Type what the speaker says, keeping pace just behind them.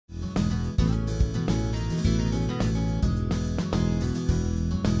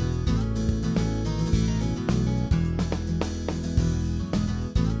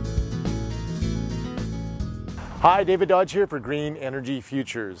Hi, David Dodge here for Green Energy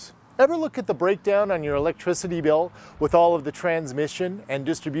Futures. Ever look at the breakdown on your electricity bill with all of the transmission and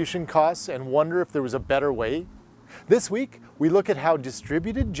distribution costs and wonder if there was a better way? This week, we look at how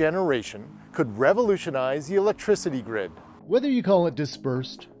distributed generation could revolutionize the electricity grid. Whether you call it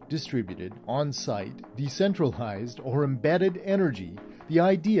dispersed, distributed, on-site, decentralized, or embedded energy, the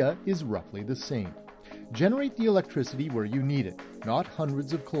idea is roughly the same. Generate the electricity where you need it, not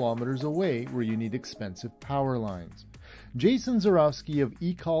hundreds of kilometers away where you need expensive power lines. Jason Zarowski of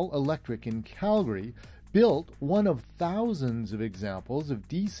Ecol Electric in Calgary built one of thousands of examples of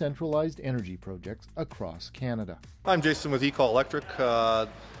decentralized energy projects across Canada. I'm Jason with Ecol Electric.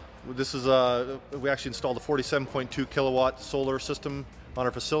 We actually installed a 47.2 kilowatt solar system on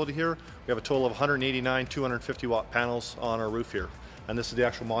our facility here. We have a total of 189 250 watt panels on our roof here. And this is the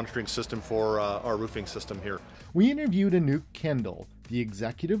actual monitoring system for our roofing system here. We interviewed Anouk Kendall, the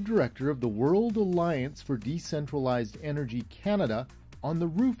Executive Director of the World Alliance for Decentralized Energy Canada, on the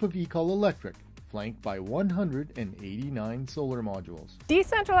roof of Ecol Electric, flanked by 189 solar modules.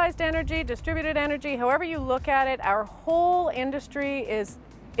 Decentralized energy, distributed energy, however you look at it, our whole industry it's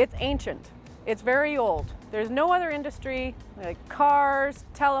ancient. It's very old. There's no other industry, like cars,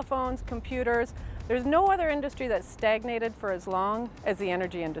 telephones, computers, there's no other industry that's stagnated for as long as the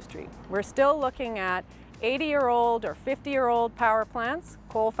energy industry. We're still looking at 80-year-old or 50-year-old power plants,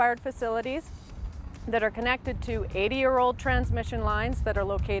 coal-fired facilities that are connected to 80-year-old transmission lines that are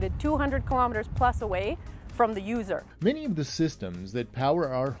located 200 kilometers plus away from the user. Many of the systems that power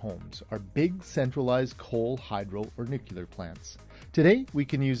our homes are big centralized coal, hydro, or nuclear plants. Today, we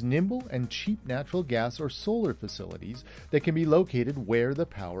can use nimble and cheap natural gas or solar facilities that can be located where the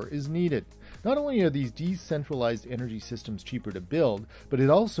power is needed. Not only are these decentralized energy systems cheaper to build, but it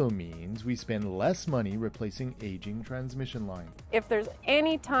also means we spend less money replacing aging transmission lines. If there's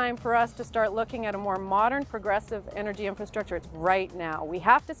any time for us to start looking at a more modern, progressive energy infrastructure, it's right now. We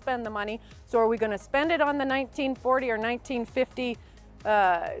have to spend the money, so are we going to spend it on the 1940 or 1950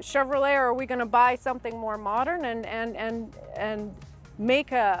 Chevrolet, or are we going to buy something more modern and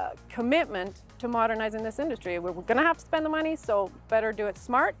make a commitment to modernizing this industry? We're going to have to spend the money, so better do it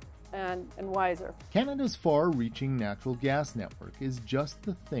smart and wiser. Canada's far-reaching natural gas network is just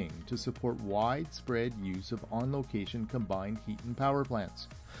the thing to support widespread use of on-location combined heat and power plants.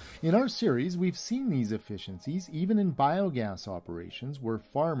 In our series, we've seen these efficiencies even in biogas operations where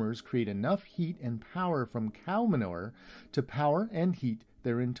farmers create enough heat and power from cow manure to power and heat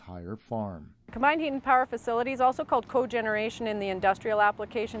their entire farm. Combined heat and power facilities, also called cogeneration in the industrial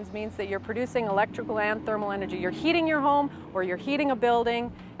applications, means that you're producing electrical and thermal energy. You're heating your home or you're heating a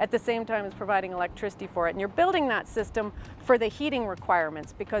building at the same time as providing electricity for it. And you're building that system for the heating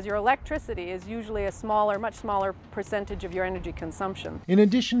requirements because your electricity is usually a much smaller percentage of your energy consumption. In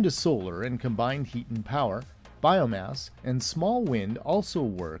addition to solar and combined heat and power, biomass and small wind also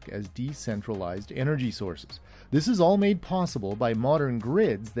work as decentralized energy sources. This is all made possible by modern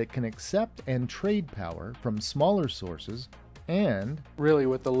grids that can accept and trade power from smaller sources and really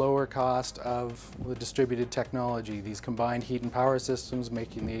with the lower cost of the distributed technology, these combined heat and power systems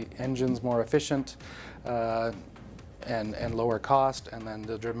making the engines more efficient and lower cost, and then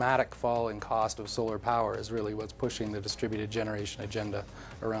the dramatic fall in cost of solar power is really what's pushing the distributed generation agenda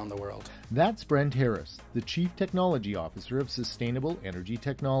around the world. That's Brent Harris, the Chief Technology Officer of Sustainable Energy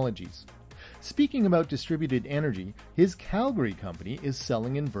Technologies. Speaking about distributed energy, his Calgary company is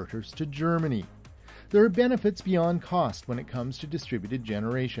selling inverters to Germany. There are benefits beyond cost when it comes to distributed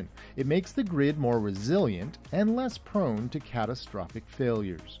generation. It makes the grid more resilient and less prone to catastrophic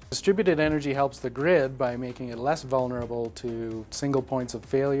failures. Distributed energy helps the grid by making it less vulnerable to single points of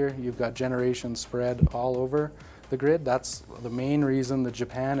failure. You've got generation spread all over the grid. That's the main reason that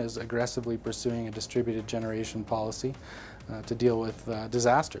Japan is aggressively pursuing a distributed generation policy to deal with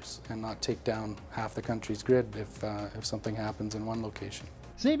disasters and not take down half the country's grid if something happens in one location.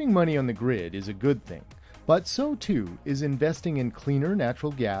 Saving money on the grid is a good thing, but so too is investing in cleaner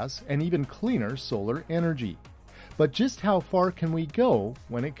natural gas and even cleaner solar energy. But just how far can we go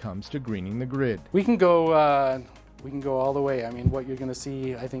when it comes to greening the grid? We can go all the way. I mean, what you're going to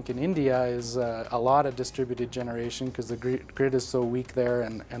see, I think, in India is a lot of distributed generation because the grid is so weak there,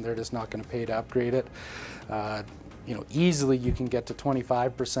 and they're just not going to pay to upgrade it. Easily you can get to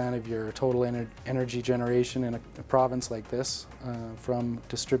 25% of your total energy generation in a province like this from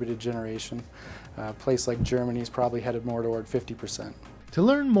distributed generation. A place like Germany is probably headed more toward 50%. To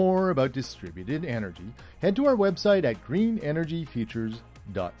learn more about distributed energy, head to our website at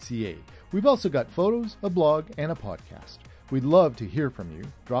greenenergyfutures.ca. We've also got photos, a blog, and a podcast. We'd love to hear from you.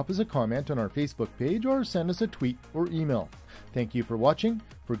 Drop us a comment on our Facebook page or send us a tweet or email. Thank you for watching.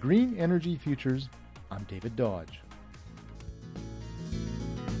 For Green Energy Futures, I'm David Dodge.